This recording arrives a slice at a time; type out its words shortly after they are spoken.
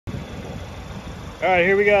All right,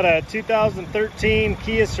 here we got a 2013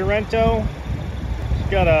 Kia Sorento. It's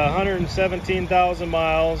got 117,000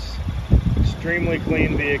 miles. Extremely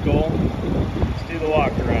clean vehicle. Let's do the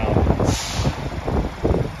walk around.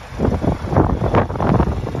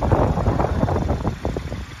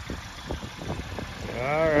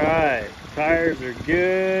 All right, tires are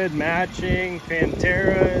good, matching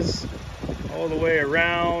Panteras all the way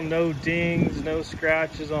around. No dings, no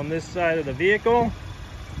scratches on this side of the vehicle.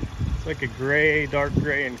 It's like a gray, dark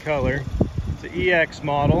gray in color. It's an EX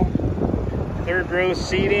model. Third row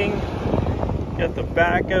seating. Got the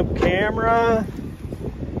backup camera.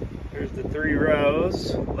 There's the 3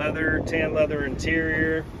 rows. Leather, tan leather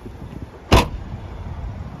interior.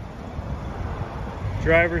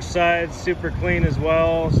 Driver's side, super clean as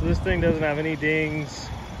well. So this thing doesn't have any dings,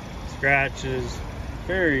 scratches.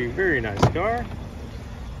 Very, very nice car.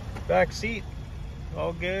 Back seat,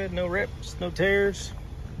 all good. No rips, no tears.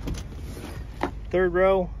 Third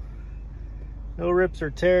row, no rips or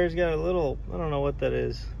tears. Got a little, I don't know what that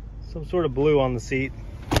is. Some sort of blue on the seat.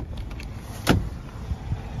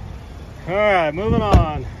 All right, moving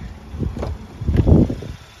on.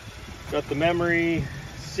 Got the memory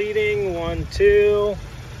seating, 1, 2.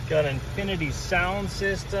 Got an infinity sound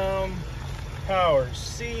system, power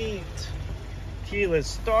seat, keyless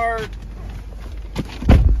start.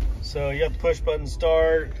 So you got the push button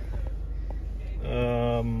start.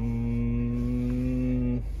 I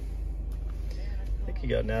think you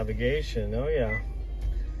got navigation. Oh yeah,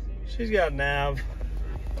 she's got nav.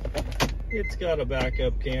 It's got a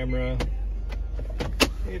backup camera.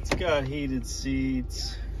 It's got heated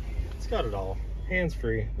seats. It's got it all.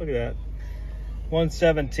 Hands-free. Look at that.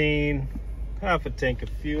 117. Half a tank of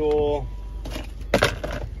fuel.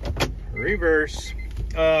 Reverse.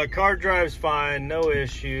 Car drives fine. No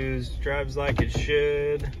issues. Drives like it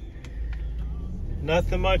should.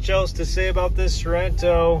 Nothing much else to say about this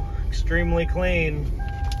Sorento. Extremely clean.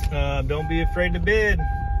 Don't be afraid to bid.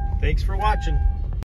 Thanks for watching.